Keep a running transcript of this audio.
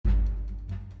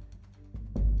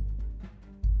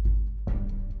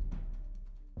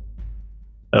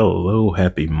Hello,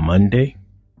 happy Monday.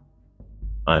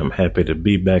 I'm happy to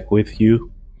be back with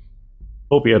you.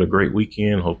 Hope you had a great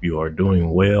weekend. Hope you are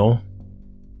doing well.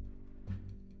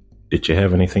 Did you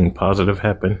have anything positive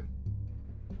happen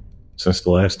since the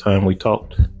last time we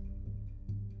talked?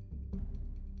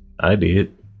 I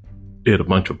did. Did a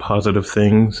bunch of positive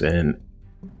things, and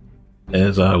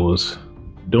as I was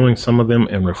doing some of them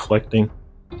and reflecting,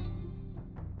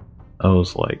 I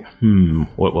was like,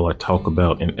 what will I talk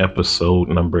about in episode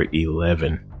number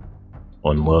 11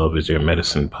 on Love is Your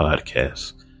Medicine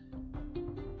podcast?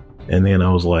 And then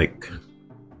I was like,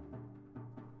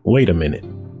 wait a minute.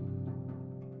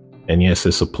 And yes,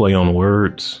 it's a play on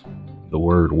words, the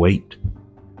word wait,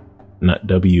 not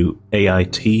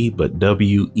W-A-I-T, but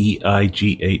W-E-I-G-H-T.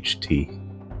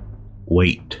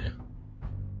 Wait.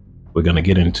 We're going to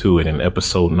get into it in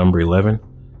episode number 11.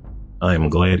 I am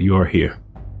glad you are here.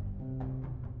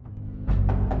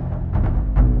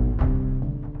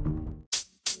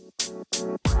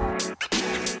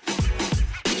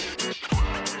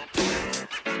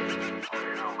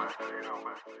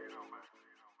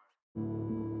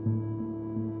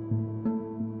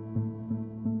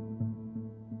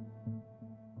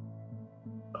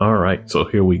 All right, so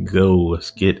here we go. Let's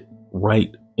get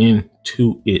right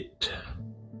into it.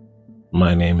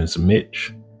 My name is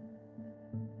Mitch.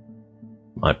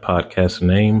 My podcast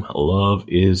name, Love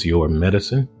is Your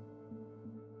Medicine.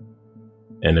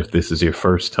 And if this is your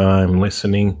first time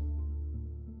listening,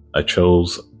 I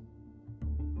chose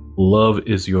Love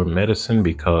is Your Medicine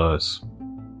because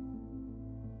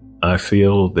I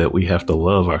feel that we have to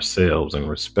love ourselves and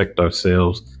respect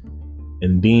ourselves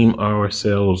and deem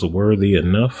ourselves worthy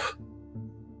enough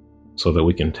so that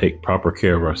we can take proper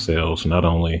care of ourselves, not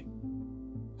only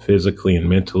physically and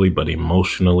mentally, but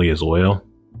emotionally as well.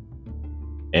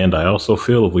 And I also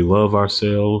feel if we love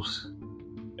ourselves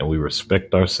and we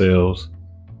respect ourselves,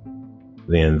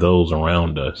 then those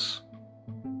around us,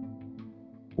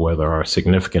 whether our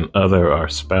significant other, our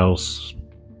spouse,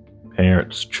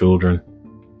 parents, children,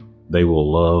 they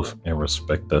will love and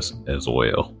respect us as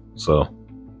well. So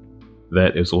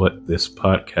that is what this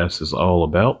podcast is all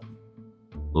about.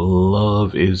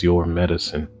 Love is your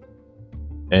medicine.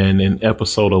 And in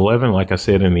episode 11, like I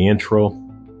said in the intro,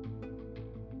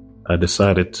 I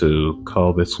decided to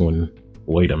call this one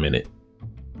Wait a Minute.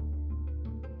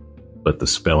 But the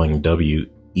spelling W-E-I-G-H-T,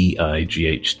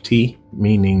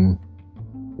 meaning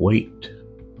weight,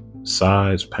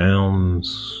 size,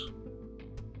 pounds,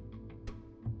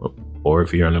 or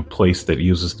if you're in a place that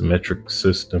uses the metric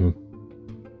system,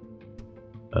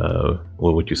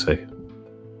 what would you say?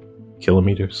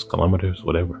 Kilometers,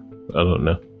 whatever. I don't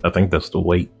know. I think that's the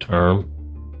weight term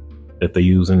that they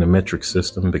use in the metric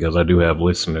system, because I do have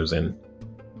listeners in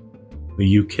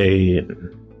the UK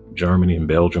and Germany and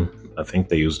Belgium. I think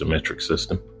they use the metric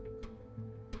system.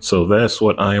 So that's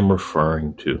what I am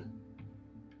referring to.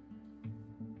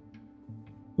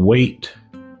 Weight,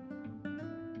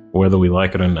 whether we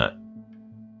like it or not,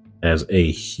 has a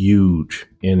huge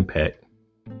impact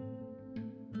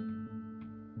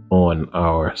on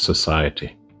our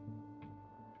society,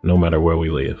 no matter where we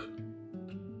live.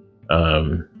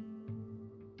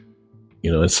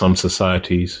 In some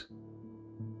societies,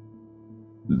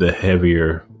 the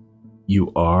heavier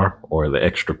you are, or the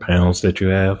extra pounds that you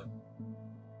have,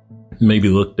 may be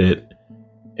looked at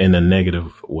in a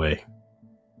negative way.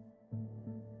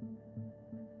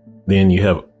 Then you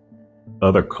have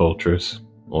other cultures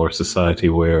or society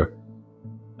where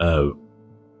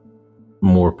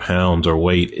more pounds or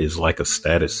weight is like a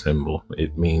status symbol.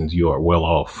 It means you are well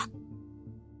off.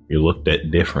 You're looked at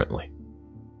differently.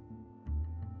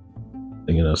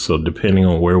 So depending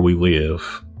on where we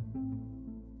live,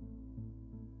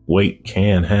 weight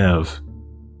can have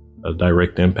a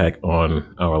direct impact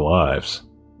on our lives,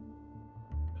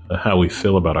 how we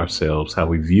feel about ourselves, how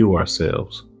we view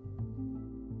ourselves,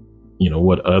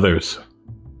 what others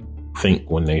think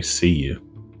when they see you.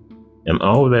 And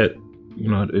all of that,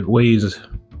 it weighs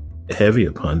heavy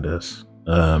upon us.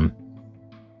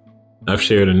 I've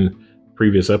shared in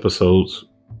previous episodes,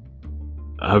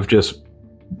 I've just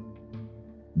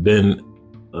been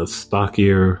a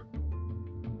stockier,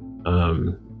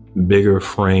 bigger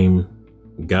frame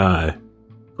guy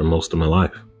for most of my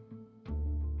life.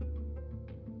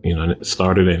 It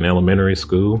started in elementary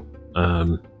school.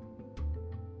 A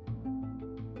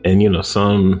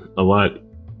lot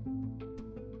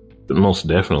most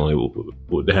definitely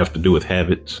would have to do with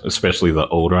habits, especially the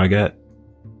older I got.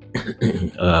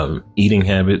 Eating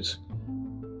habits,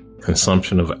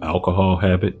 consumption of alcohol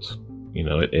habits,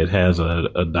 it has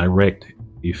a direct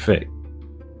effect.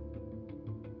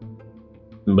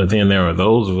 But then there are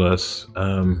those of us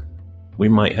we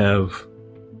might have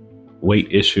weight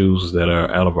issues that are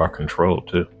out of our control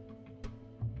too.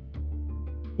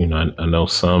 I know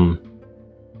some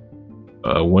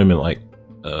women, like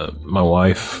my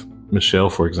wife Michelle,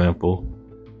 for example,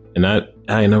 and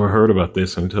I never heard about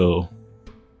this until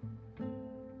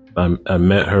I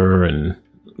met her, and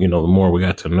the more we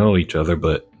got to know each other.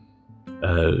 But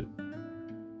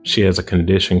she has a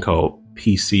condition called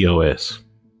PCOS,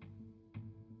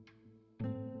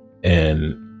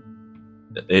 and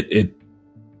it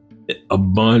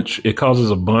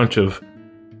causes a bunch of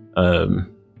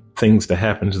things to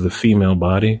happen to the female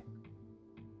body.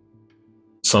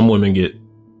 Some women get,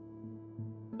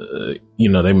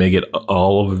 they may get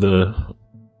all of the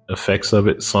effects of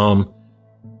it. Some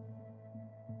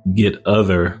get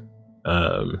other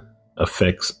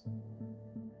effects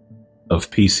of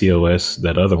PCOS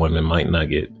that other women might not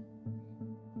get.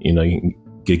 You can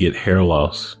get hair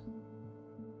loss.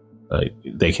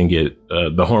 They can get,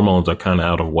 the hormones are kind of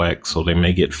out of whack, so they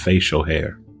may get facial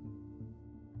hair.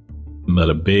 But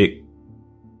a big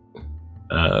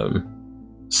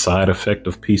side effect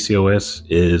of PCOS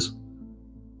is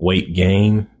weight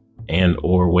gain and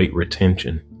or weight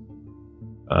retention.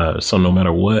 So no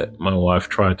matter what my wife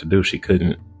tried to do, she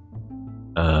couldn't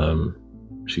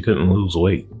lose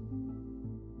weight.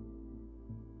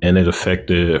 And it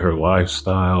affected her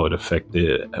lifestyle. It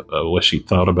affected what she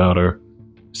thought about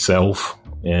herself.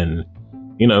 And,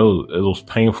 it was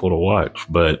painful to watch.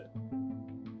 But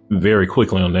very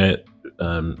quickly on that,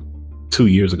 2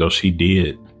 years ago, she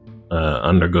did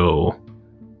undergo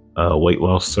weight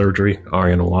loss surgery,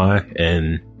 RNY.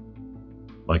 And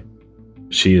like,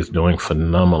 she is doing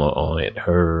phenomenal on it.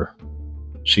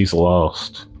 She's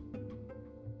lost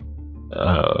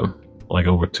like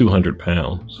over 200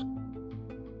 pounds.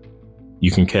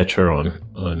 You can catch her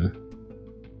on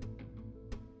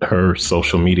her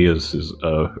social medias is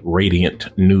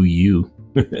Radiant New You.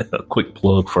 A quick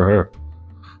plug for her.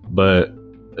 But,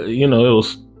 it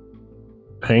was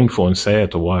painful and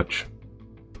sad to watch,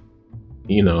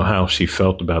 how she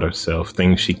felt about herself,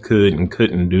 things she could and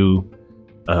couldn't do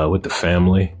with the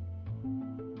family.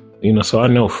 So I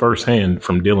know firsthand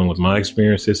from dealing with my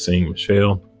experiences, seeing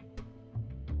Michelle,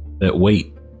 that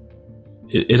weight,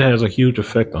 it has a huge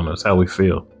effect on us, how we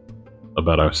feel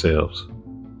about ourselves.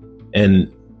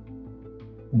 And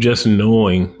just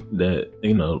knowing that,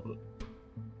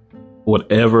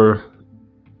 whatever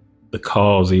the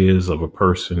cause is of a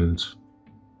person's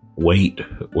weight,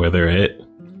 where they're at,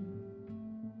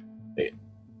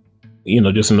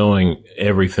 just knowing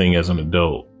everything as an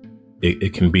adult,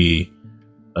 it can be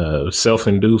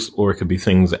self-induced, or it could be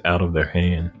things out of their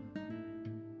hand.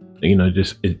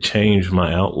 It changed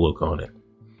my outlook on it.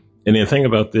 And the thing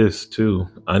about this too,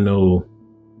 I know,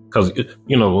 because,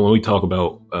 when we talk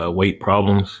about weight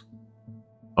problems,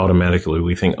 automatically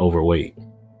we think overweight.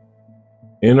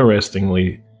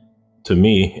 Interestingly, to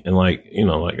me, and like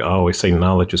I always say,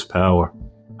 knowledge is power.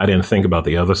 I didn't think about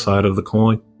the other side of the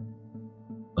coin.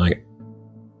 Like,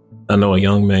 I know a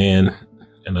young man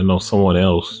and I know someone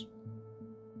else,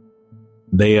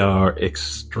 they are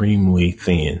extremely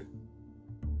thin.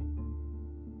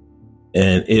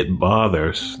 And it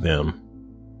bothers them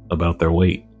about their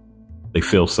weight. They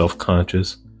feel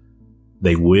self-conscious.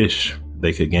 They wish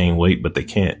they could gain weight, but they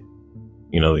can't.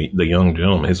 The young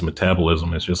gentleman, his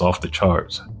metabolism is just off the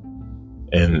charts.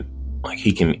 And like,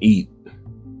 he can eat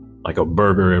like a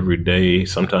burger every day,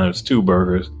 sometimes 2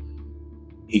 burgers.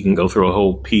 He can go through a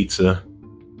whole pizza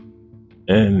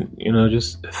and,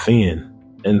 just thin.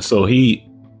 And so he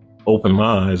opened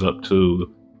my eyes up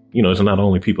to, it's not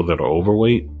only people that are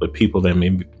overweight, but people that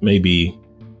may be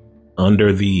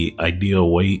under the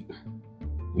ideal weight,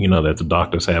 that the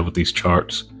doctors have with these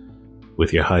charts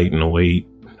with your height and weight,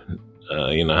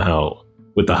 how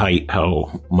with the height,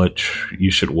 how much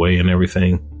you should weigh and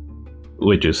everything,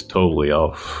 which is totally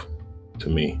off to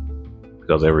me,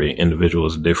 because every individual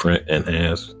is different and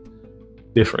has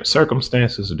different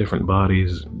circumstances, different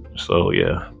bodies. So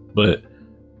yeah, but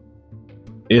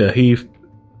yeah, he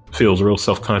feels real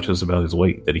self-conscious about his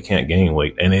weight, that he can't gain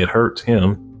weight, and it hurts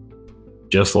him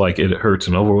just like it hurts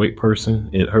an overweight person.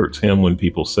 It hurts him when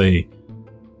people say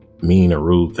mean or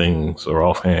rude things or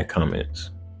offhand comments,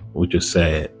 which is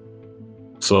sad.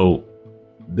 So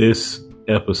this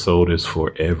episode is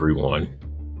for everyone,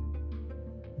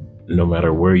 no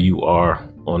matter where you are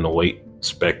on the weight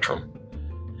spectrum.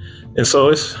 And so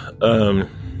it's the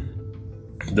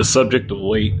subject of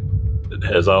weight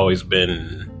has always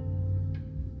been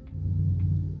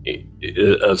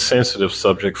a sensitive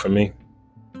subject for me.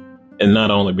 And not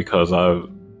only because I've,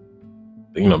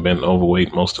 been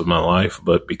overweight most of my life,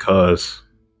 but because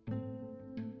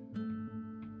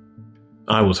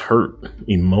I was hurt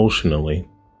emotionally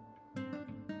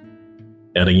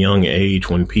at a young age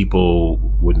when people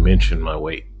would mention my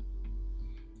weight.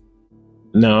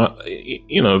 Now,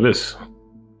 this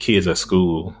kids at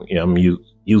school, I'm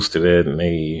used to that, and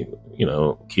they,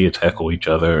 kids heckle each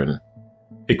other and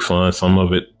pick fun, some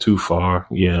of it too far.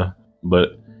 Yeah.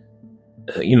 But,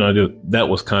 that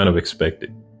was kind of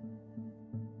expected.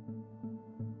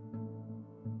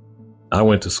 I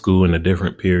went to school in a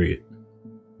different period,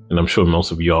 and I'm sure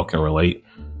most of y'all can relate,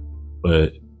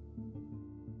 but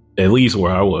at least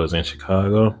where I was in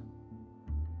Chicago,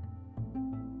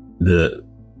 the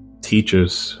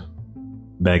teachers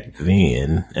back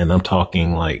then, and I'm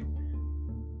talking like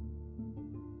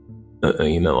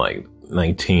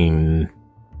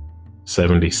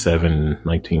 1977,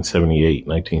 1978,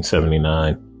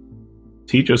 1979,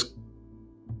 teachers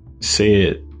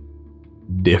said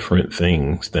different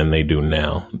things than they do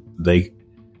now. They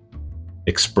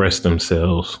express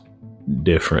themselves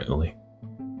differently.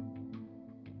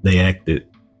 They acted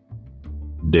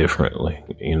differently.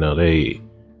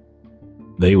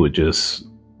 They would just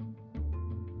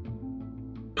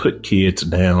put kids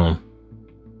down,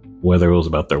 whether it was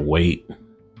about their weight,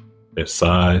 their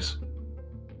size,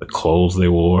 the clothes they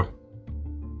wore.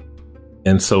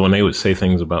 And so when they would say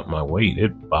things about my weight,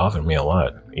 it bothered me a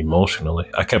lot emotionally.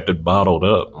 I kept it bottled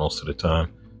up most of the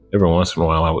time. Every once in a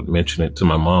while I would mention it to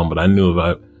my mom, but I knew if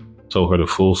I told her the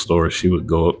full story, she would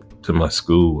go up to my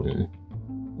school and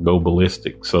go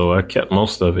ballistic. So I kept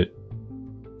most of it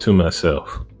to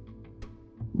myself.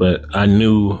 But I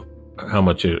knew how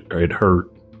much it hurt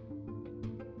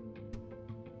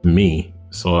me.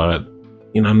 So I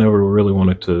never really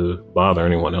wanted to bother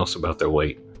anyone else about their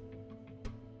weight.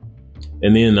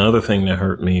 And then the other thing that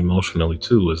hurt me emotionally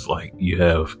too is like you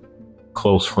have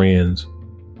close friends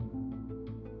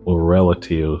or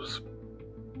relatives,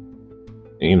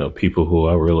 people who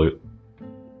I really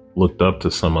looked up to,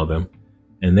 some of them,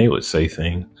 and they would say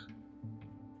things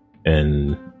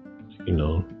and,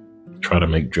 try to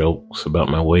make jokes about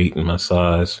my weight and my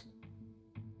size.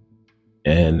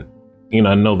 And,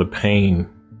 I know the pain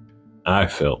I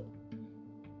felt.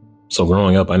 So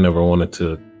growing up, I never wanted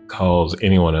to cause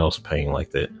anyone else pain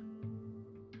like that.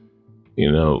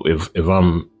 If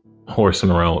I'm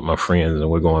horsing around with my friends and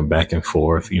we're going back and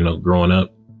forth, growing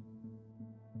up,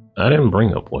 I didn't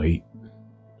bring up weight.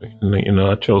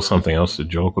 I chose something else to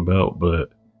joke about, but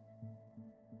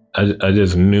I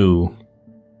just knew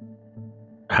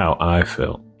how I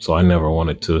felt. So I never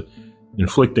wanted to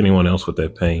inflict anyone else with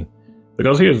that pain.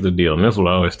 Because here's the deal, and this is what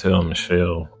I always tell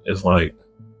Michelle, it's like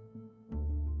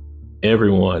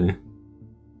everyone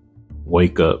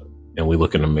wake up and we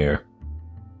look in the mirror.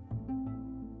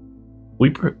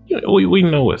 We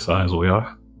know what size we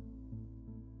are.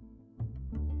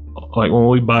 Like when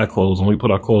we buy clothes, when we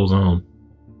put our clothes on,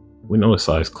 we know what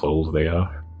size clothes they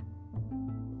are.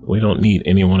 We don't need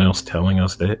anyone else telling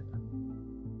us that,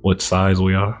 what size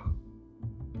we are.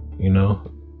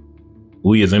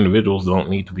 We as individuals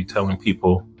don't need to be telling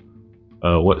people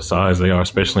what size they are,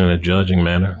 especially in a judging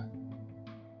manner.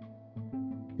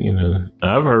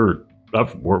 I've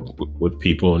worked with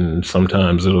people, and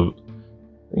sometimes it'll,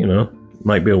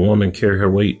 might be a woman carry her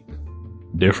weight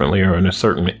differently or in a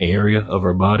certain area of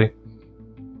her body.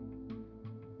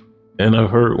 And I've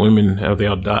heard women have the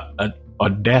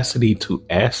audacity to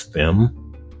ask them,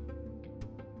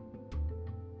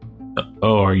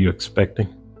 "Oh, are you expecting?"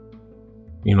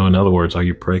 In other words, are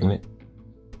you pregnant?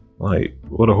 Like,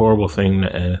 what a horrible thing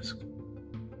to ask,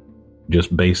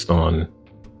 just based on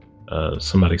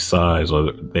somebody's size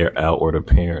or their outward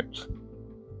appearance.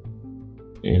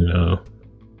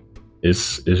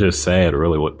 It's just sad,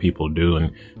 really, what people do,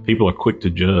 and people are quick to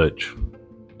judge.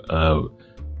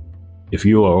 If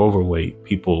you are overweight,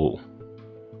 people,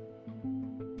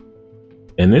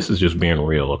 and this is just being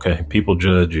real, okay? People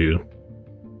judge you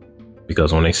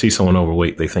because when they see someone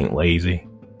overweight, they think lazy.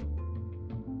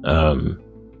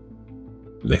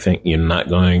 They think you're not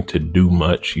going to do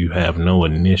much. You have no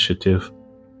initiative.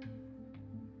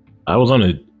 I was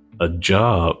on a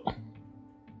job,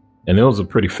 and it was a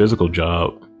pretty physical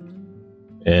job.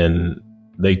 And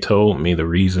they told me the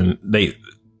reason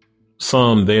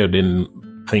some there didn't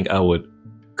think I would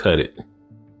cut it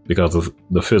because of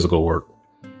the physical work.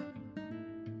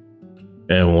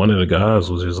 And one of the guys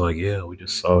was just like, "Yeah, we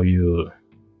just saw you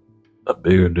a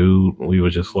bigger dude." We were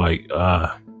just like,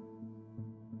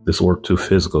 this work too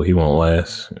physical. He won't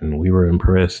last. And we were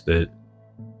impressed that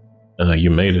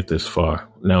you made it this far.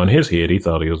 Now in his head, he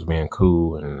thought he was being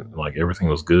cool and like everything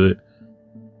was good.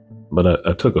 But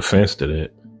I took offense to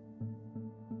that,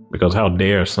 because how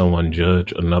dare someone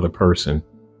judge another person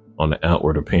on the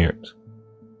outward appearance?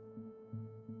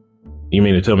 You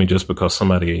mean to tell me just because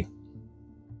somebody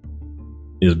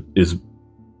is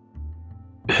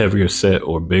heavier set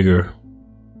or bigger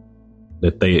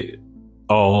that they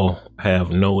all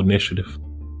have no initiative?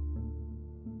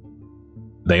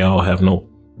 They all have no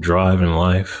drive in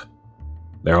life.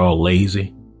 They're all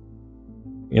lazy.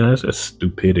 It's just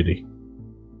stupidity.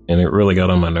 And it really got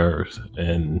on my nerves.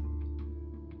 And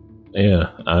yeah,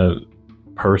 I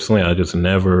just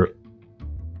never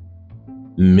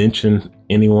mention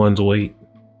anyone's weight.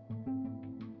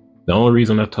 The only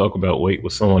reason I talk about weight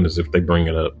with someone is if they bring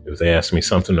it up. If they ask me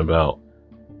something about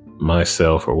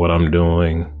myself or what I'm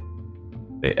doing,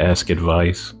 they ask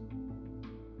advice.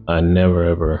 I never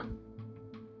ever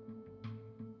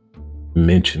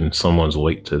mention someone's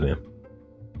weight to them.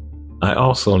 I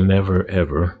also never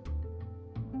ever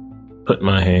put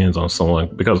my hands on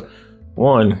someone because,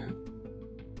 one,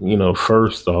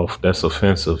 first off, that's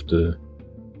offensive to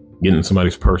get in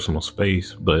somebody's personal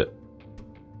space. But,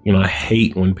 I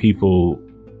hate when people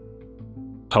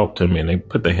talk to me and they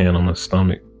put their hand on my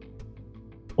stomach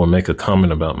or make a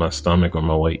comment about my stomach or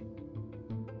my weight.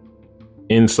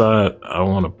 Inside, I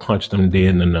want to punch them dead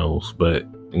in the nose, but,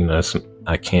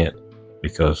 I can't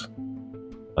because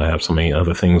I have so many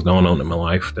other things going on in my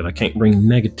life that I can't bring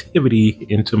negativity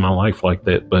into my life like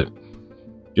that. But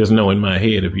just know in my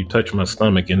head, if you touch my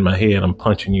stomach, in my head, I'm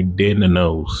punching you dead in the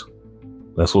nose.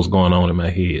 That's what's going on in my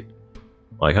head.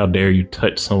 Like, how dare you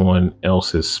touch someone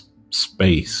else's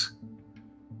space?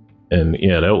 And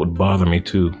yeah, that would bother me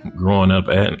too, growing up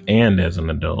and as an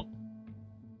adult.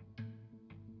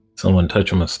 Someone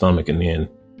touching my stomach and then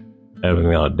having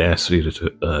the audacity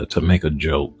to make a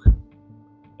joke.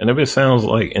 And if it sounds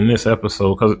like in this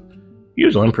episode, because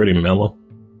usually I'm pretty mellow,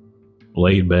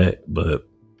 laid back, but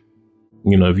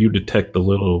if you detect a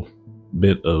little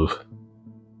bit of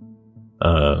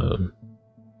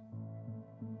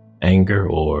anger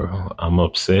or I'm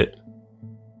upset,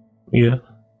 yeah,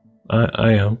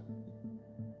 I am.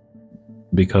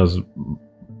 Because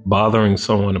bothering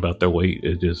someone about their weight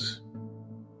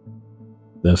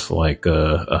that's like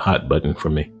a hot button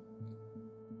for me.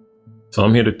 So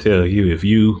I'm here to tell you, if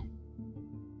you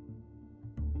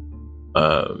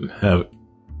have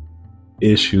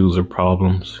issues or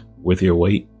problems with your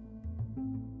weight,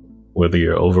 whether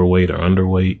you're overweight or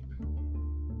underweight,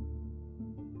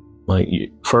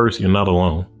 first, you're not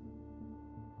alone.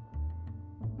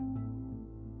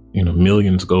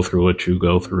 Millions go through what you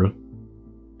go through.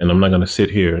 And I'm not going to sit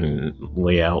here and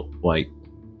lay out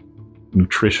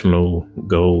nutritional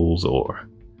goals or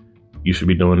you should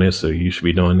be doing this or you should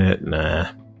be doing that.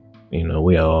 Nah,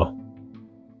 we all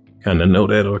kind of know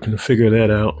that or can figure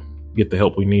that out, get the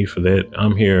help we need for that.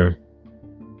 I'm here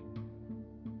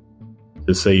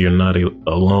to say you're not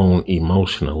alone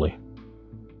emotionally.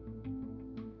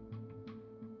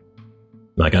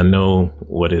 I know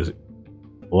what it's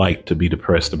like to be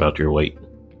depressed about your weight.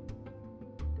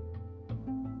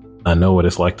 I know what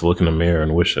it's like to look in the mirror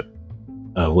and wish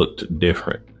I looked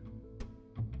different.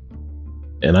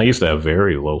 And I used to have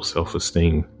very low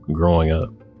self-esteem growing up.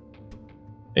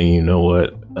 And you know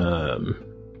what?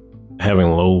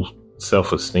 Having low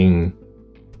self-esteem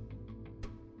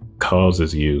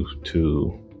causes you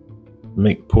to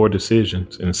make poor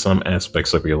decisions in some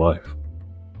aspects of your life.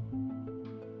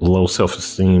 Low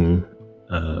self-esteem,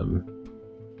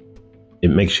 it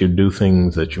makes you do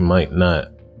things that you might not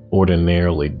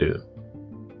ordinarily do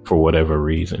for whatever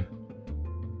reason.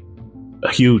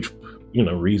 A huge,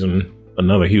 reason,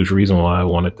 another huge reason why I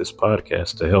wanted this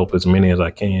podcast, to help as many as I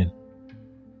can,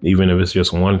 even if it's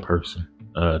just one person,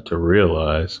 to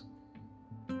realize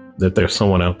that there's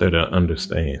someone out there that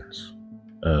understands,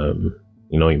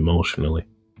 emotionally.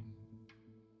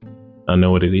 I know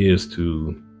what it is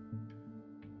to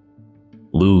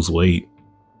lose weight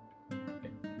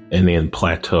and then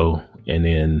plateau and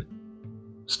then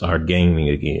start gaining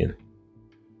again.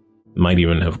 Might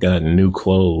even have gotten new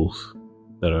clothes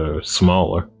that are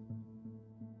smaller.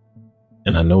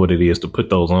 And I know what it is to put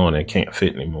those on and can't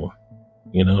fit anymore.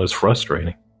 It's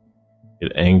frustrating.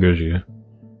 It angers you.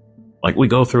 We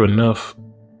go through enough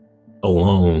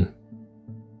alone,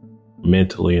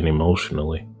 mentally and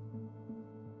emotionally.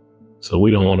 So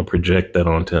we don't want to project that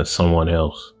onto someone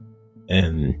else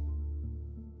and,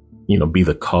 be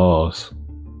the cause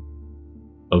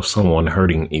of someone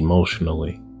hurting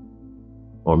emotionally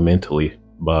or mentally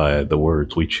by the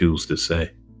words we choose to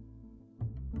say.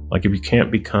 If you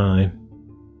can't be kind,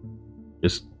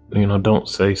 just, don't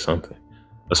say something,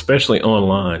 especially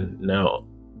online. Now,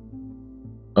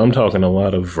 I'm talking a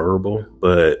lot of verbal,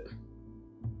 but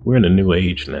we're in a new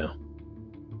age now.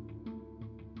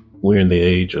 We're in the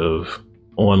age of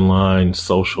online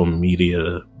social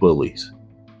media bullies.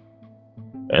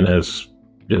 And that's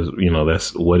just,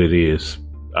 that's what it is.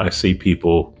 I see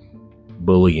people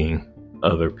bullying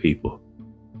other people.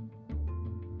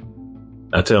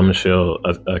 I tell Michelle,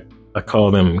 I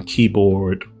call them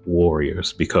keyboard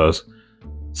warriors because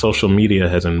social media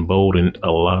has emboldened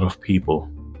a lot of people.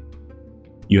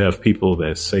 You have people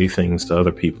that say things to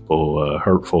other people,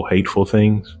 hurtful, hateful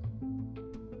things,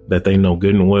 that they know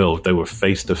good and well if they were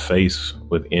face to face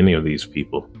with any of these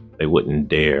people, they wouldn't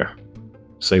dare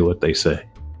say what they say.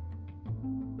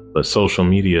 But social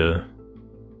media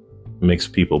makes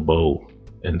people bold.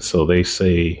 And so they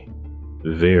say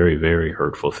very, very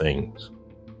hurtful things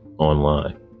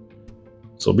online.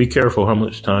 So be careful how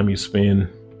much time you spend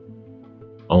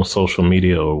on social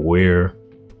media or where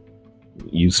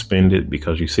you spend it,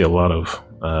 because you see a lot of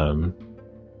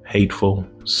hateful,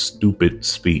 stupid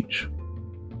speech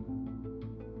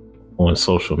on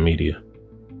social media.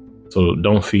 So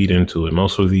don't feed into it.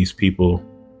 Most of these people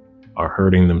are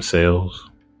hurting themselves.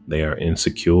 They are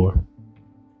insecure.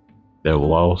 They're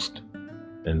lost.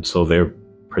 And so they're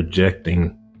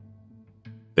projecting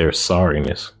their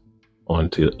sorriness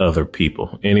onto other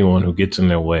people. Anyone who gets in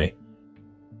their way,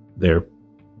 they're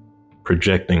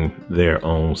projecting their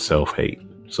own self-hate.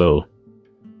 So,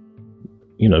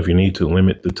 if you need to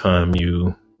limit the time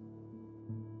you're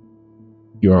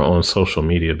on social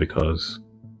media, because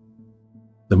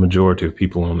the majority of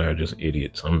people on there are just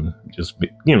idiots. I'm just,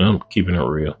 I'm keeping it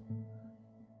real.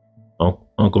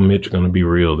 Uncle Mitch going to be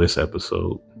real this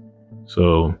episode.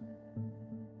 So,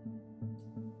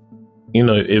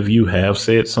 if you have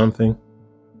said something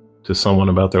to someone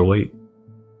about their weight,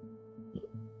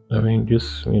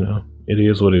 just, it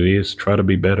is what it is. Try to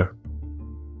be better.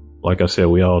 Like I said,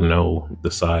 we all know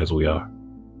the size we are.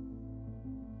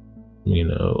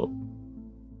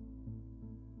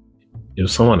 If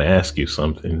someone asks you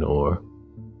something or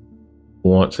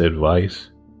wants advice,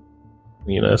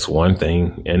 that's one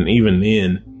thing. And even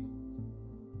then,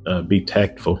 be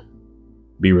tactful,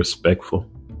 be respectful.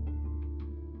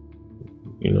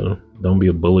 Don't be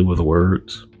a bully with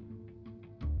words.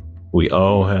 We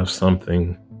all have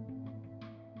something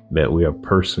that we are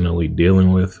personally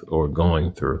dealing with or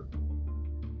going through.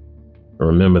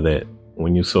 Remember that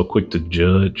when you're so quick to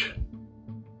judge,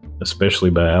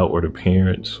 especially by outward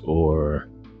appearance or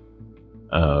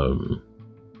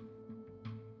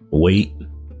weight,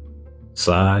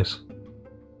 size,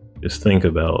 just think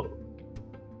about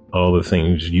all the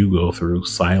things you go through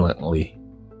silently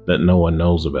that no one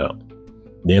knows about.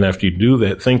 Then after you do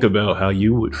that, think about how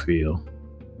you would feel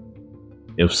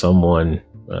if someone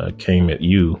came at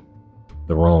you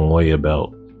the wrong way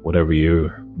about whatever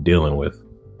you're dealing with,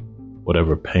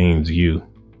 whatever pains you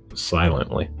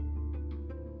silently.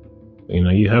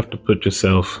 You have to put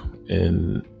yourself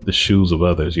in the shoes of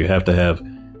others. You have to have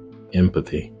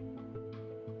empathy.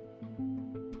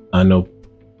 I know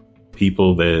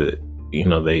people that,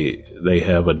 they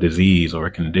have a disease or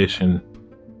a condition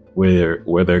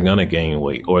where they're going to gain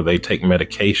weight, or they take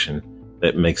medication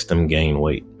that makes them gain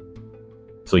weight.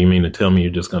 So you mean to tell me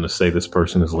you're just going to say this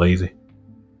person is lazy?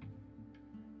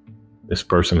 This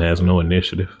person has no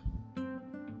initiative?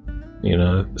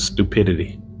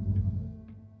 Stupidity.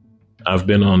 I've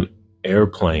been on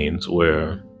airplanes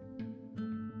where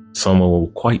someone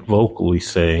will quite vocally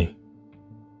say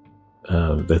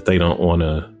that they don't want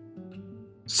to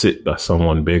sit by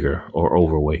someone bigger or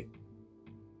overweight.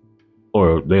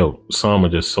 Or some are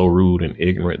just so rude and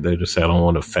ignorant, they just say, I don't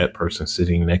want a fat person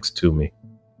sitting next to me.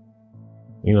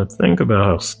 Think about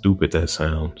how stupid that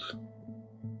sounds.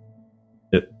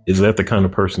 Is that the kind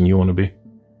of person you want to be?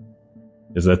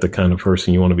 Is that the kind of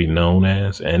person you want to be known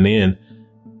as? And then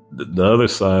the other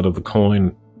side of the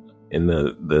coin, in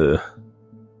the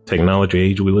technology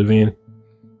age we live in,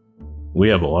 we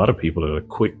have a lot of people that are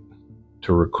quick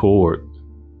to record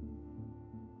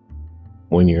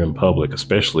when you're in public,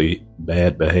 especially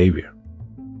bad behavior.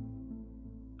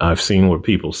 I've seen where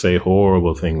people say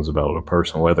horrible things about a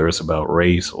person, whether it's about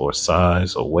race or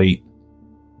size or weight.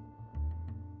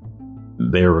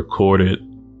 They're recorded,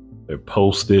 they're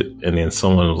posted, and then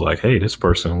someone was like, hey, this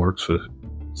person works for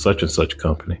such and such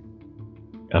company.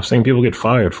 I've seen people get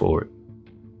fired for it.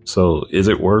 So is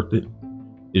it worth it?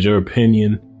 Is your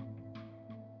opinion,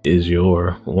 is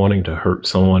your wanting to hurt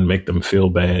someone, make them feel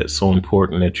bad, so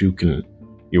important that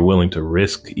you're willing to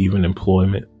risk even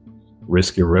employment,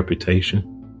 risk your reputation?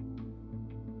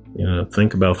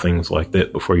 Think about things like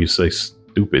that before you say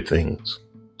stupid things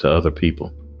to other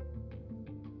people.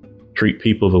 Treat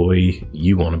people the way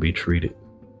you want to be treated.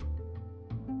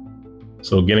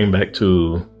 So getting back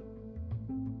to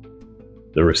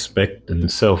the respect and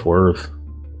self-worth,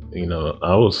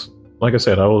 I was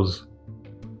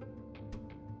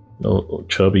no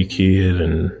chubby kid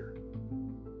and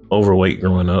overweight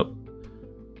growing up.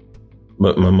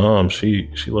 But my mom, she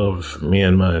loved me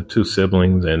and my two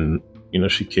siblings, and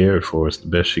she cared for us the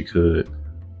best she could,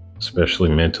 especially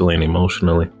mentally and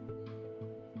emotionally.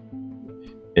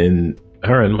 And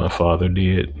her and my father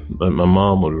did, but my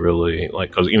mom would really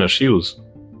because she was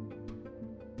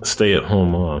a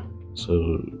stay-at-home mom,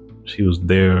 so she was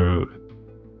there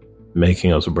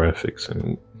making us breakfast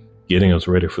and getting us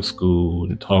ready for school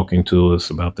and talking to us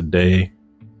about the day.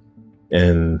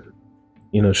 And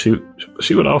she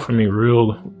would offer me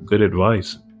real good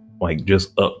advice, like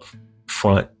just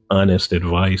upfront, honest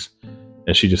advice,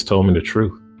 and she just told me the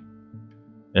truth.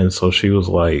 And so she was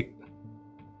like,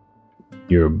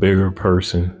 "You're a bigger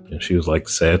person," and she was like,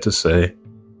 "Sad to say,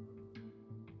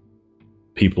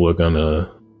 people are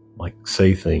gonna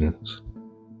say things.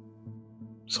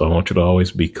 So I want you to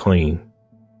always be clean.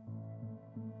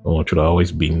 I want you to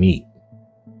always be neat."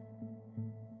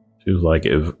 She was like,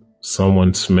 "If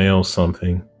someone smells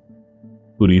something,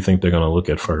 who do you think they're going to look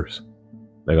at first?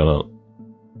 They're going to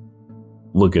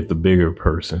look at the bigger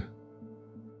person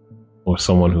or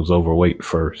someone who's overweight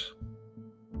first."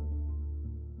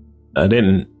 I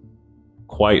didn't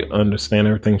quite understand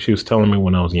everything she was telling me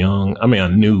when I was young. I mean, I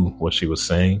knew what she was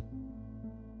saying,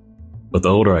 but the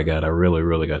older I got, I really,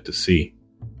 really got to see,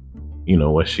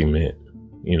 what she meant,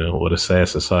 what a sad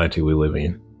society we live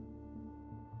in.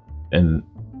 And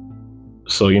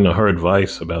so, her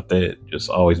advice about that, just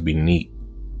always be neat,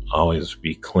 always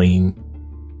be clean.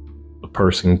 A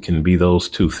person can be those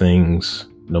two things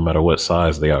no matter what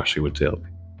size they are, she would tell me.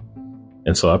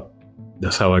 And so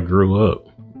that's how I grew up.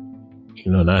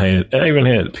 And I even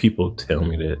had people tell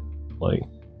me that,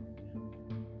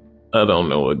 I don't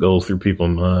know what goes through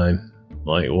people's mind,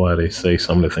 why they say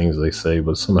some of the things they say,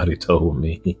 but somebody told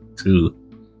me too.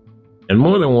 And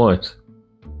more than once,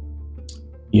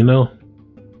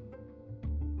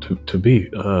 to be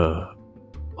a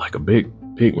big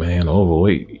man,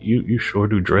 overweight, you sure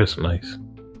do dress nice.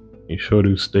 You sure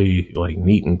do stay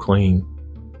neat and clean.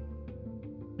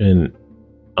 And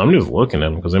I'm just looking at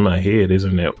them because in my head,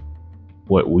 isn't that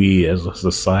what we as a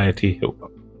society,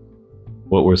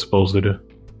 what we're supposed to do?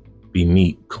 Be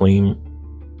neat, clean,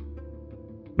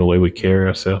 the way we carry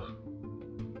ourselves,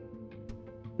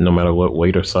 no matter what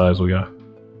weight or size we are.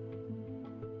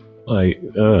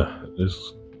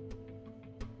 There's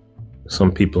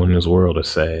some people in this world are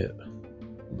sad,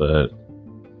 but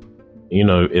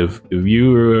if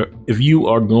you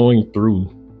are going through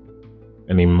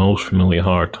an emotionally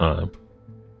hard time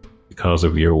because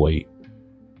of your weight,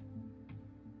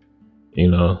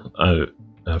 I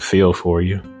feel for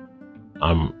you.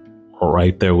 I'm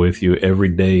right there with you. Every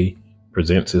day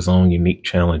presents its own unique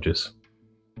challenges,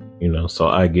 so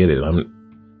I get it. I'm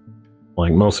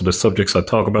most of the subjects I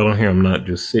talk about on here, I'm not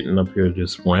just sitting up here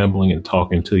just rambling and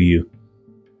talking to you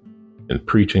and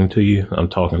preaching to you. I'm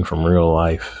talking from real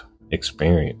life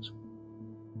experience.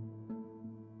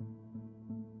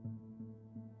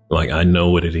 I know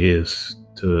what it is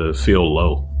to feel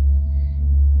low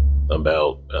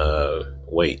about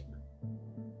weight.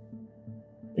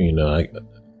 I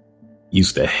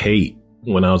used to hate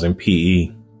when I was in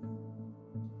PE.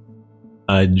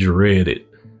 I dreaded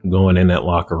going in that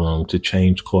locker room to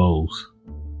change clothes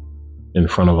in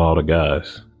front of all the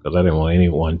guys because I didn't want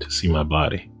anyone to see my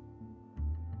body.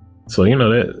 So,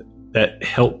 that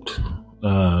helped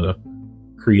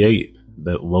create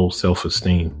that low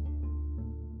self-esteem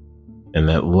and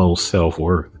that low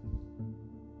self-worth.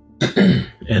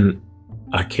 And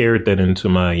I carried that into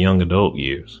my young adult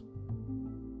years.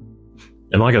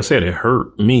 And like I said, it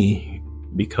hurt me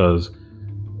because,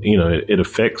 it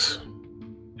affects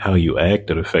how you act.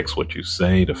 It affects what you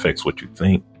say. It affects what you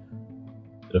think.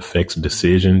 It affects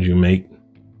decisions you make.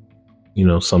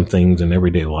 Some things in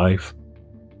everyday life.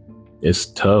 It's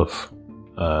tough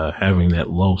having that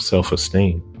low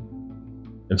self-esteem.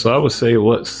 And so I would say I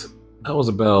was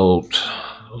about,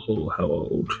 how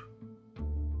old?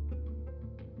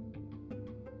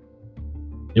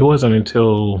 It wasn't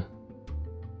until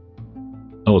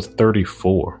I was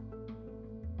 34.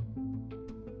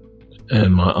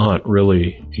 And my aunt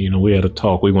really, we had a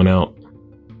talk. We went out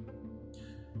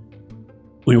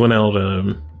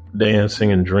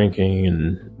dancing and drinking,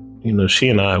 and, she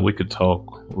and I, we could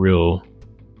talk real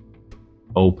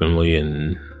openly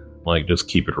and just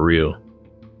keep it real.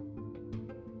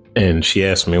 And she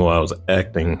asked me why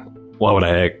would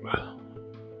I act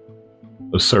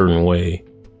a certain way,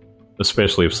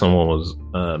 especially if someone was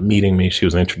meeting me. She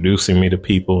was introducing me to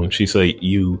people, and she said,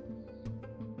 you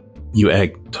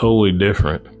act totally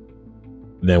different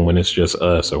than when it's just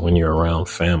us or when you're around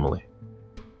family.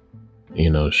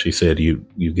 She said you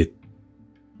get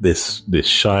this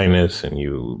shyness and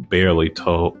you barely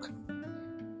talk.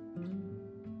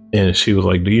 And she was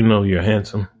like, do you know you're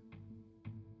handsome?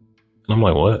 And I'm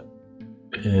like, what?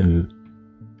 And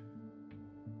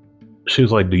she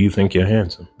was like, do you think you're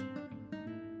handsome?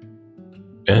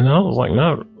 And I was like,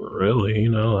 not really,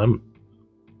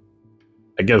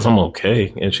 I guess I'm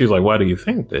okay. And she's like, why do you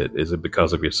think that? Is it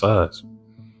because of your size?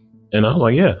 And I was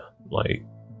like, yeah, like,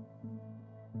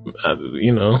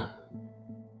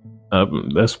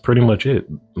 that's pretty much it.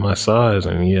 My size.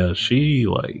 And yeah, she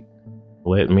like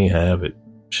let me have it.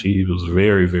 She was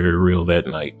very, very real that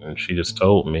night. And she just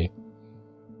told me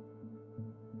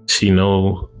she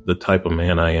know the type of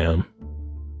man I am.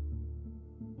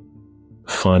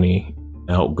 Funny,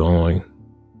 outgoing,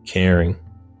 caring,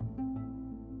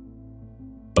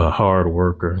 a hard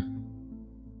worker.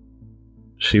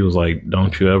 She was like,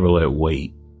 don't you ever let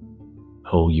weight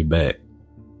hold you back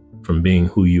from being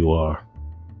who you are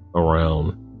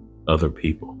around other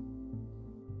people.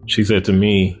 She said to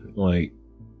me, like,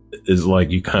 it's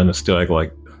like you kind of still act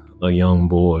like a young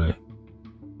boy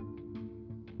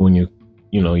when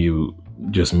you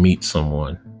just meet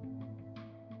someone.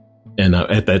 And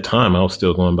at that time, I was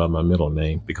still going by my middle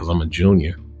name because I'm a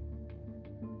junior.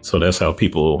 So that's how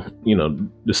people,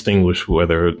 distinguish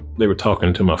whether they were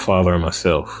talking to my father or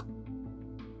myself.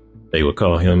 They would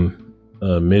call him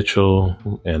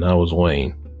Mitchell, and I was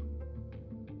Wayne.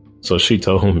 So she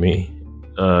told me,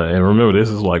 and remember, this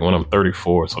is like when I'm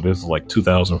 34, so this is like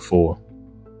 2004.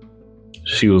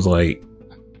 She was like,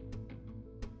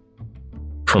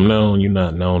 from now on, you're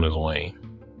not known as Wayne.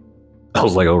 I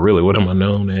was like, oh, really? What am I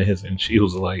known as? And she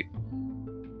was like,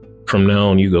 from now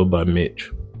on, you go by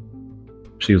Mitch.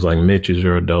 She was like, Mitch is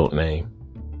your adult name.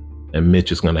 And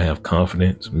Mitch is going to have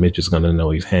confidence. Mitch is going to know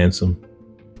he's handsome.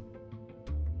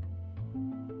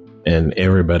 And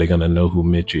everybody going to know who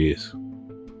Mitch is.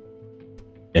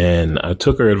 And I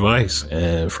took her advice.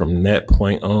 And from that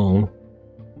point on,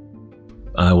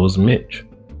 I was Mitch.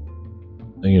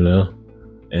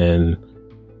 And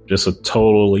just a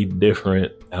totally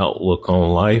different outlook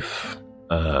on life.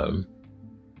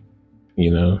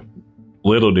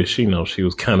 Little did she know she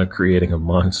was kind of creating a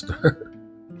monster.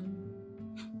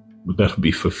 But that'll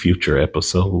be for future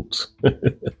episodes.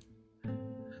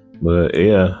 But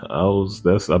yeah,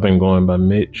 I've been going by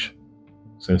Mitch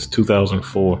since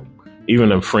 2004. Even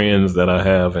the friends that I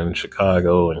have in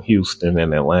Chicago and Houston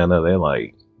and Atlanta,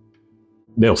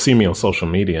 they'll see me on social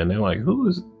media and they're like, who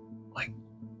is like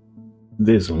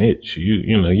this Mitch?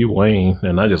 You Wayne.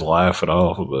 And I just laugh it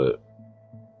off. But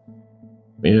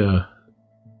yeah,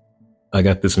 I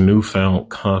got this newfound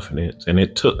confidence, and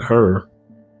it took her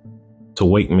to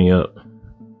wake me up,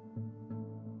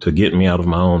 to get me out of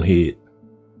my own head,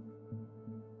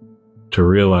 to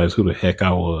realize who the heck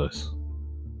I was.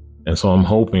 And so I'm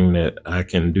hoping that I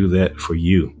can do that for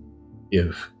you.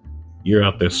 If you're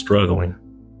out there struggling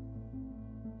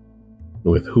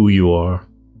with who you are,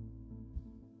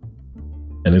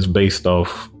 and it's based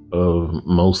off of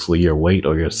mostly your weight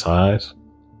or your size,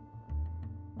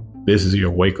 this is your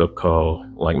wake-up call,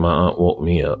 like my aunt woke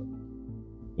me up,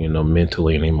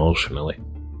 mentally and emotionally.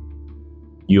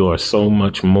 You are so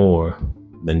much more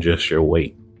than just your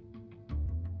weight.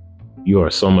 You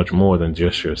are so much more than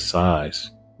just your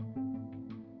size.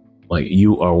 Like,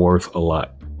 you are worth a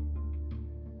lot.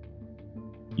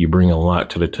 You bring a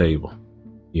lot to the table.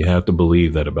 You have to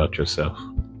believe that about yourself.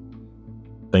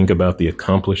 Think about the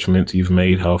accomplishments you've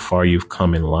made, how far you've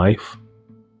come in life.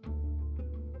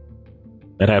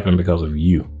 That happened because of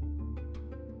you.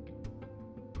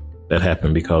 That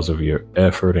happened because of your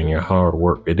effort and your hard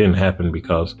work. It didn't happen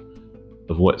because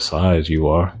of what size you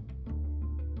are.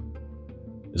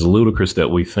 It's ludicrous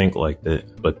that we think like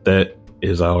that, but that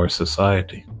is our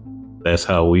society. That's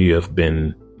how we have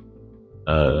been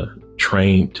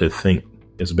trained to think.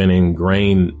 It's been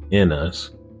ingrained in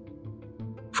us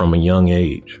from a young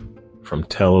age, from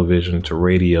television to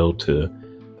radio to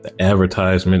the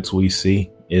advertisements we see.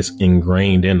 It's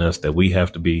ingrained in us that we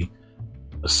have to be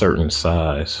a certain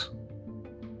size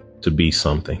to be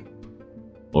something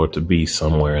or to be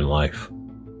somewhere in life.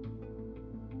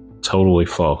 Totally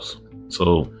false.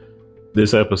 So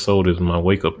this episode is my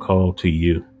wake-up call to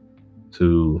you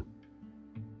to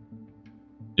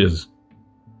just,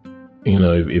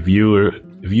 if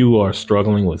you are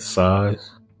struggling with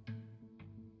size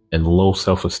and low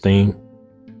self-esteem,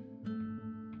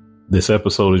 this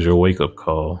episode is your wake-up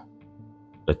call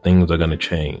that things are going to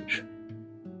change.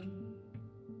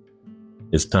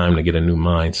 It's time to get a new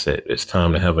mindset. It's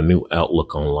time to have a new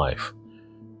outlook on life.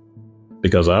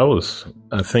 Because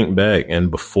I think back, and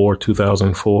before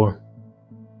 2004,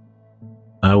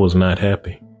 I was not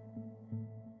happy.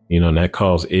 And that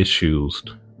caused issues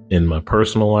in my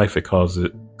personal life. It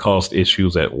caused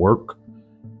issues at work.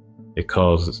 It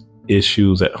caused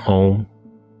issues at home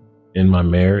in my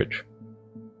marriage.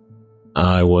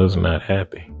 I was not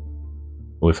happy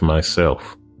with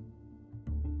myself.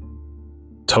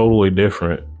 Totally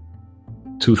different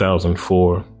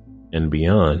 2004 and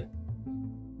beyond,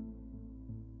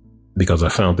 because I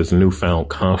found this newfound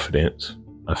confidence.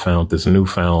 I found this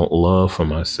newfound love for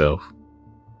myself.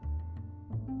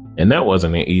 And that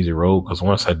wasn't an easy road, because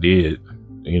once I did,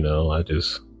 I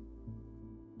just,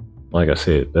 like I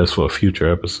said, that's for a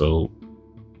future episode.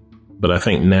 But I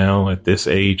think now, at this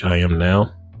age I am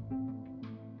now,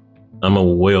 I'm a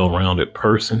well-rounded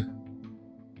person,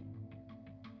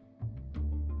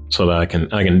 so that I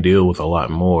can deal with a lot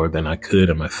more than I could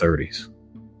in my 30s.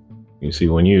 You see,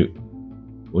 when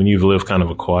you've lived kind of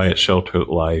a quiet, sheltered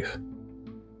life,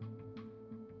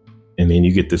 and then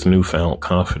you get this newfound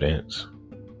confidence,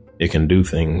 it can do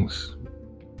things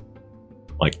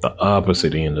like the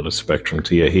opposite end of the spectrum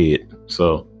to your head.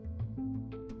 So,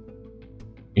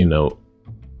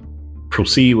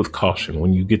 proceed with caution.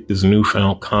 When you get this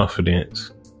newfound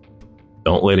confidence,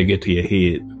 don't let it get to your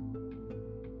head.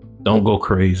 Don't go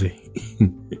crazy.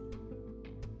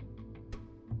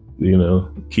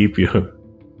 Keep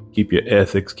your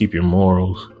ethics, keep your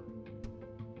morals.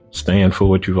 Stand for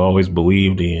what you've always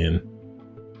believed in.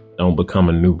 Don't become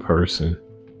a new person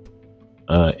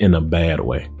in a bad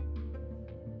way,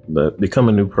 but become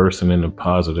a new person in a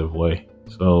positive way.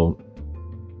 So,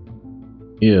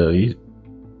 yeah,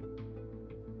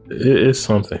 it's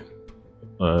something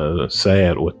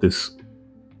sad with this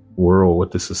world,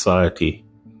 with this society,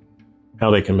 how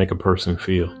they can make a person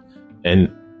feel.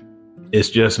 And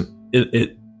it's just,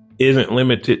 it isn't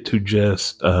limited to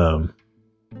just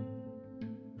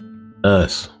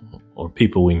us or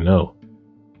people we know.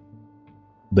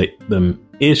 The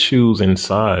issues in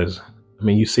size,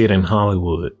 you see it in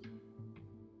Hollywood.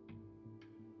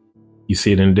 You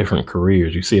see it in different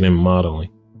careers. You see it in modeling.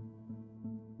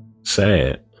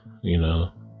 Sad,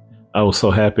 I was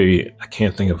so happy. I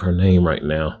can't think of her name right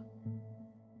now.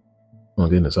 Oh,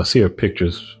 goodness. I see her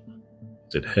pictures.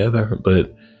 Is it Heather?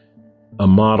 But a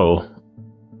model.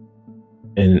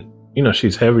 And,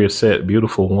 she's heavier set,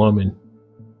 beautiful woman.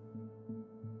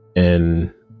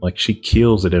 And she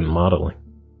kills it in modeling.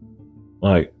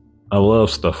 I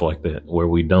love stuff like that, where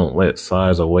we don't let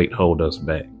size or weight hold us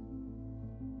back.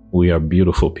 We are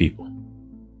beautiful people.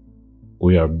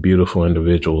 We are beautiful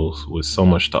individuals with so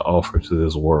much to offer to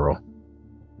this world.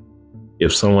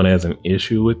 If someone has an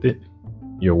issue with it,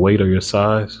 your weight or your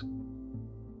size,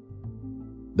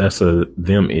 that's a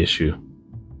them issue.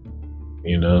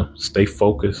 Stay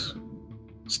focused,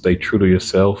 stay true to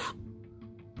yourself.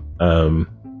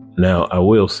 Now, I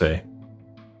will say,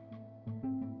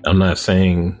 I'm not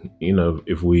saying,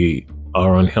 if we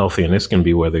are unhealthy, and this can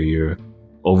be whether you're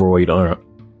overweight or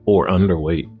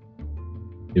underweight.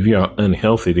 If you're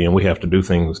unhealthy, then we have to do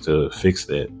things to fix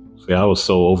that. See, I was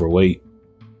so overweight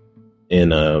in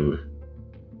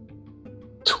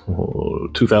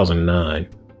 2009,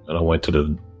 and I went to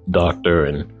the doctor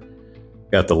and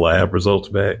got the lab results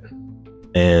back,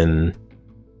 and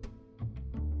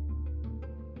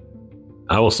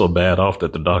I was so bad off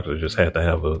that the doctor just had to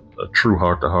have a true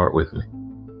heart-to-heart with me.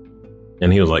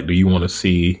 And he was like, do you want to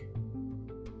see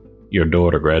your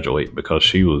daughter graduate? Because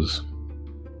she was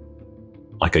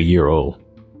like a year old.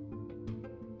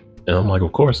 And I'm like,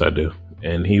 of course I do.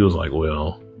 And he was like,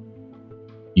 well,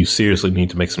 you seriously need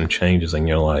to make some changes in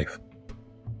your life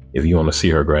if you want to see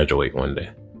her graduate one day.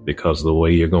 Because the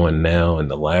way you're going now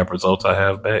and the lab results I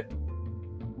have back,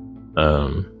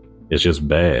 it's just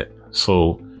bad.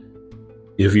 So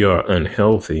if you are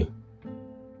unhealthy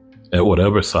at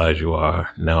whatever size you are,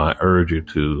 now I urge you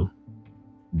to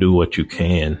do what you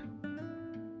can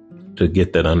to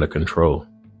get that under control.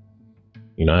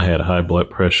 I had high blood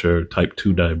pressure, type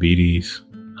 2 diabetes,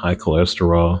 high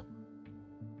cholesterol,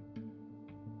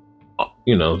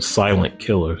 silent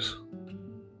killers.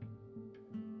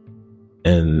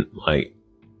 And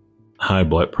high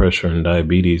blood pressure and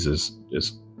diabetes is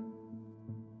just,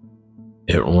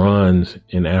 it runs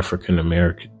in African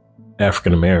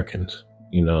Americans.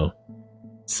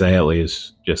 Sadly,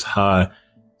 it's just high.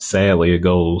 Sadly, it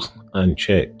goes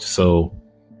unchecked. So,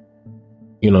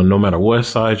 no matter what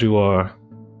size you are,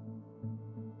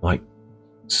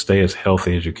 stay as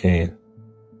healthy as you can.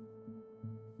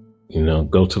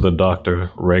 Go to the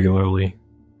doctor regularly.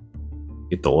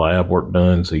 Get the lab work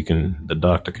done so the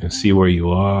doctor can see where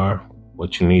you are,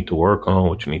 what you need to work on,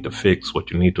 what you need to fix,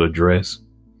 what you need to address.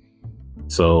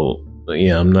 So,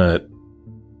 yeah, I'm not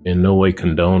in no way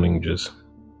condoning just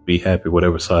be happy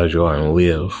whatever size you are and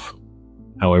live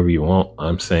however you want.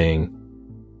 I'm saying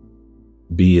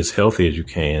be as healthy as you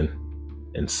can,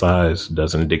 and size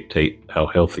doesn't dictate how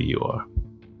healthy you are.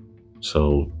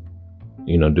 So,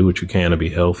 do what you can to be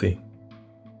healthy.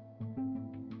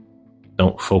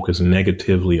 Don't focus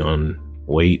negatively on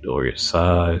weight or your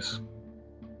size.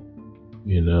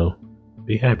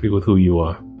 Be happy with who you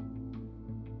are.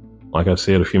 Like I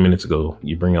said a few minutes ago,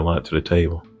 you bring a lot to the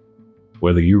table.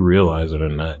 Whether you realize it or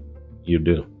not, you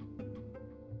do.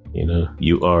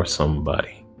 You are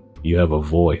somebody. You have a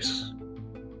voice.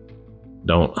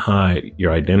 Don't hide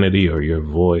your identity or your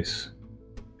voice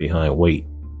behind weight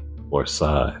or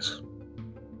size.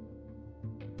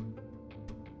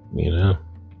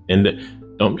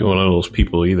 And don't be one of those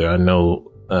people either. I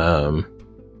know,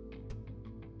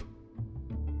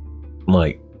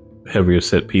 like heavier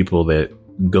set people that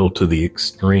go to the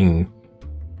extreme,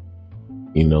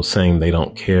 saying they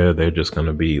don't care. They're just going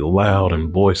to be loud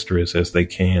and boisterous as they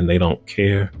can. They don't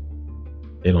care.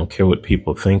 They don't care what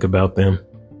people think about them.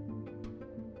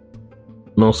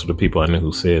 Most of the people I knew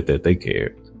who said that, they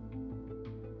cared.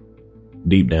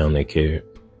 Deep down, they cared.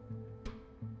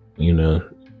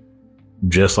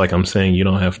 Just like I'm saying, you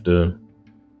don't have to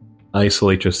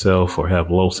isolate yourself or have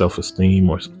low self-esteem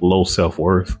or low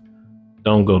self-worth.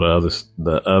 Don't go to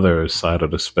the other side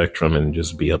of the spectrum and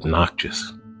just be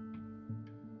obnoxious.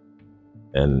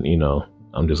 And,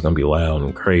 I'm just going to be loud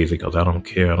and crazy because I don't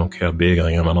care. I don't care how big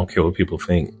I am. I don't care what people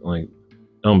think. Like,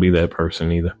 don't be that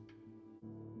person either.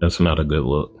 That's not a good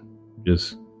look.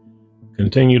 Just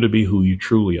continue to be who you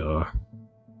truly are.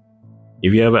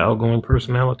 If you have an outgoing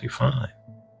personality, fine.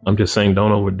 I'm just saying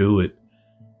don't overdo it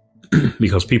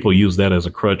because people use that as a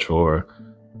crutch or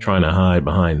trying to hide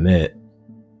behind that.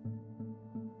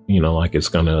 Like it's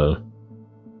going to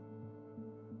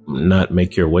not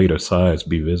make your weight or size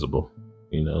be visible.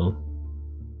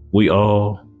 We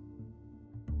all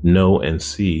know and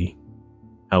see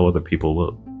how other people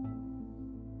look.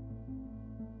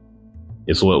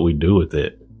 It's what we do with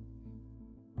it.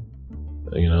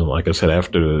 Like I said,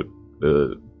 after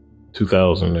the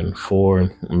 2004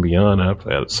 and beyond, I've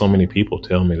had so many people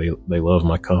tell me they love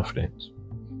my confidence,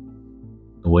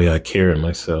 the way I carry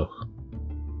myself.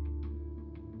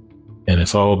 And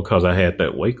it's all because I had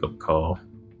that wake-up call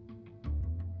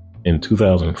in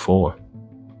 2004.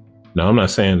 Now, I'm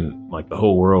not saying like the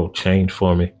whole world changed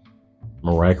for me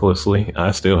miraculously.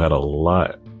 I still had a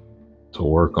lot to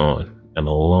work on and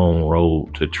a long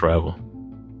road to travel.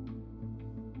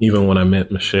 Even when I met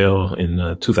Michelle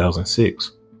in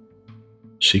 2006,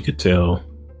 she could tell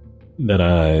that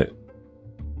I,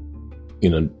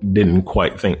 didn't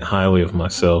quite think highly of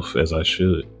myself as I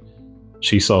should.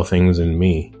 She saw things in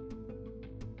me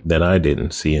that I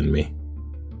didn't see in me.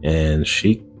 And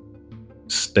she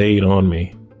stayed on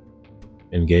me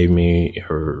and gave me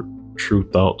her true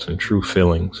thoughts and true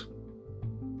feelings.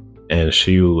 And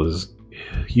she was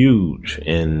huge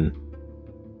in,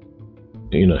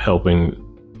 helping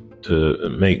to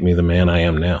make me the man I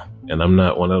am now. And I'm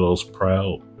not one of those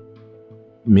proud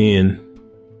men.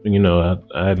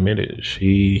 I admit it.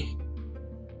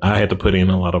 I had to put in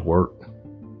a lot of work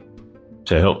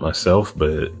to help myself,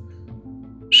 but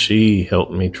she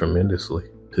helped me tremendously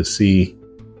to see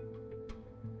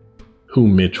who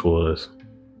Mitch was,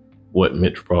 what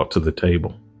Mitch brought to the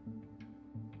table.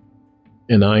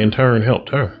 And I, in turn, helped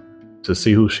her to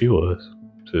see who she was,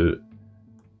 to,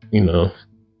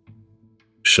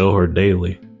 show her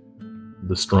daily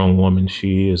the strong woman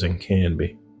she is and can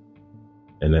be.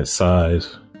 And that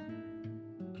size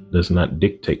does not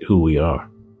dictate who we are.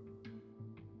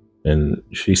 And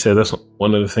she said that's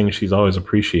one of the things she's always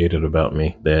appreciated about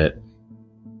me, that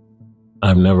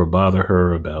I've never bothered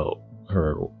her about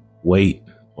her weight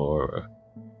or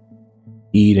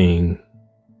eating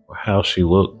or how she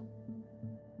looked.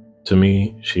 To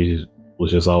me, she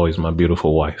was just always my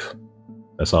beautiful wife.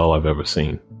 That's all I've ever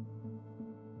seen.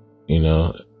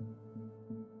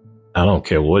 I don't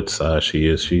care what size she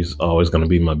is. She's always going to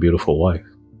be my beautiful wife.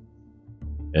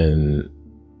 And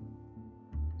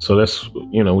so that's,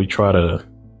 we try to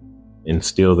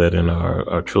instill that in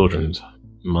our children's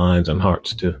minds and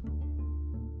hearts too.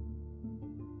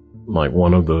 Like,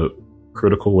 one of the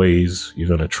critical ways you're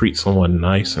going to treat someone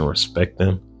nice and respect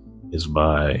them is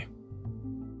by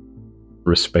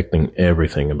respecting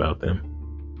everything about them.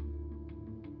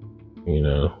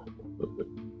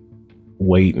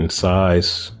 Weight and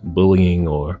size, bullying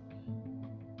or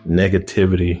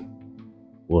negativity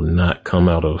will not come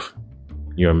out of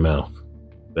your mouth.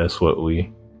 That's what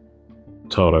we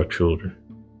taught our children.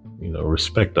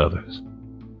 Respect others.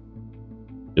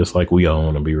 Just like we all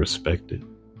want to be respected.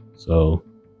 So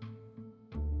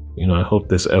I hope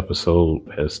this episode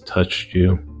has touched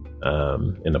you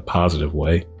in a positive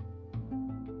way.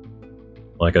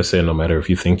 Like I said, no matter if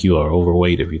you think you are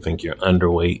overweight, if you think you're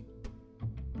underweight,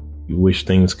 you wish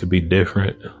things could be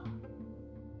different,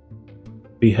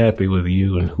 be happy with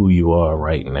you and who you are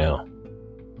right now.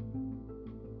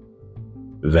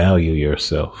 Value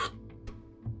yourself.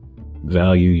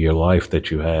 Value your life that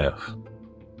you have.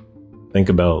 Think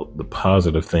about the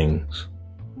positive things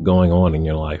going on in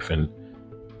your life and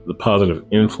the positive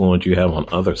influence you have on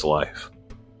others' life.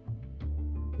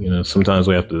 Sometimes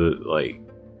we have to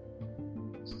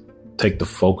take the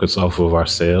focus off of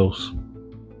ourselves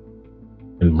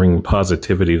and bring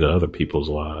positivity to other people's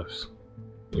lives.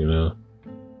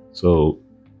 So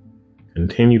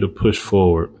continue to push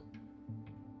forward.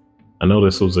 I know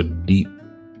this was a deep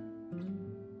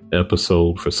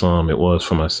episode for some. It was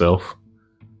for myself.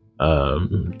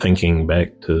 Thinking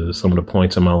back to some of the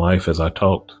points in my life as I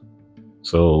talked.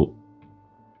 So,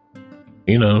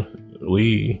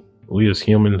 we as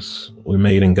humans, we're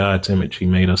made in God's image. He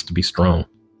made us to be strong,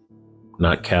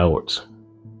 not cowards.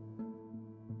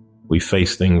 We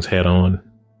face things head on.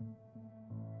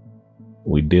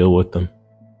 We deal with them.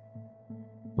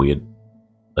 We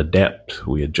adapt,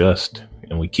 we adjust,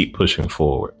 and we keep pushing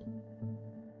forward.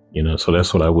 So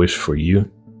that's what I wish for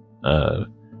you.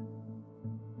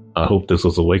 I hope this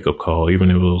was a wake-up call,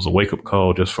 even if it was a wake-up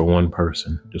call just for one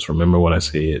person. Just remember what I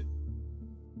said.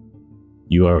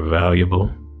 You are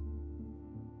valuable.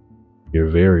 You're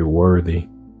very worthy.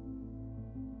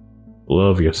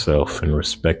 Love yourself and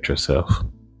respect yourself.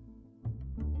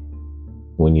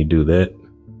 When you do that,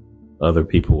 other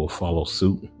people will follow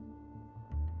suit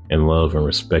and love and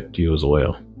respect you as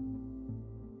well.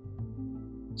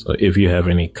 So if you have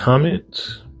any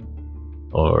comments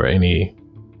or any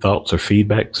thoughts or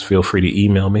feedbacks, feel free to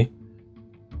email me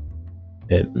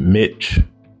at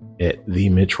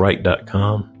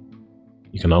mitch@themitchwright.com.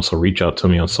 You can also reach out to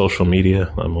me on social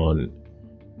media. I'm on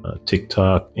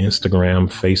TikTok, Instagram,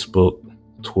 Facebook,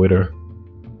 Twitter,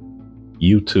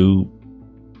 YouTube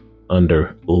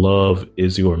under Love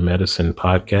Is Your Medicine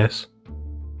podcast.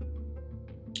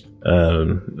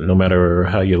 No matter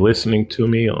how you're listening to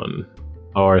me on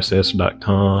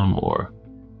rss.com or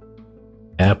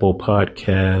Apple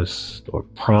Podcasts or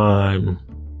Prime,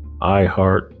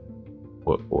 iHeart,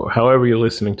 or however you're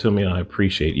listening to me, I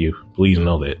appreciate you. Please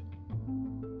know that.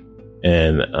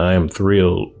 And I am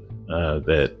thrilled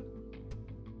that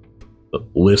the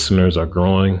listeners are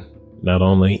growing, not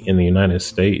only in the United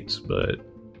States, but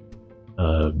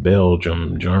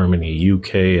Belgium, Germany,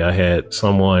 UK. I had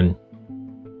someone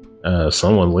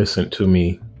listen to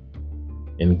me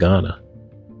in Ghana,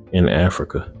 in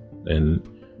Africa. And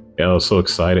I was so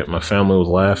excited. My family was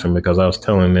laughing because I was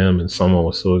telling them, and someone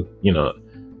was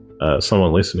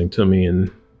someone listening to me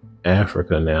in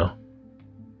Africa now.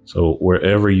 So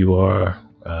wherever you are,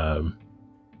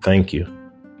 thank you.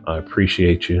 I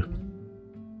appreciate you.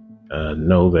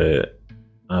 Know that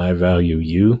I value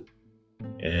you,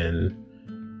 and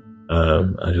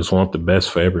I just want the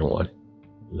best for everyone.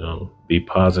 Be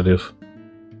positive,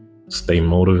 stay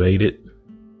motivated,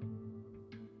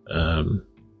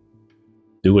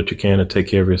 do what you can to take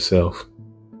care of yourself.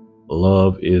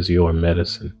 Love is your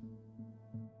medicine.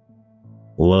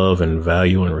 Love and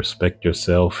value and respect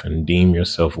yourself and deem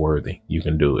yourself worthy. You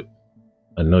can do it.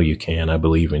 I know you can. I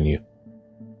believe in you.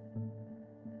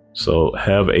 So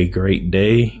have a great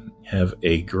day. Have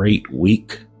a great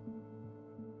week.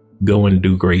 Go and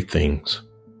do great things.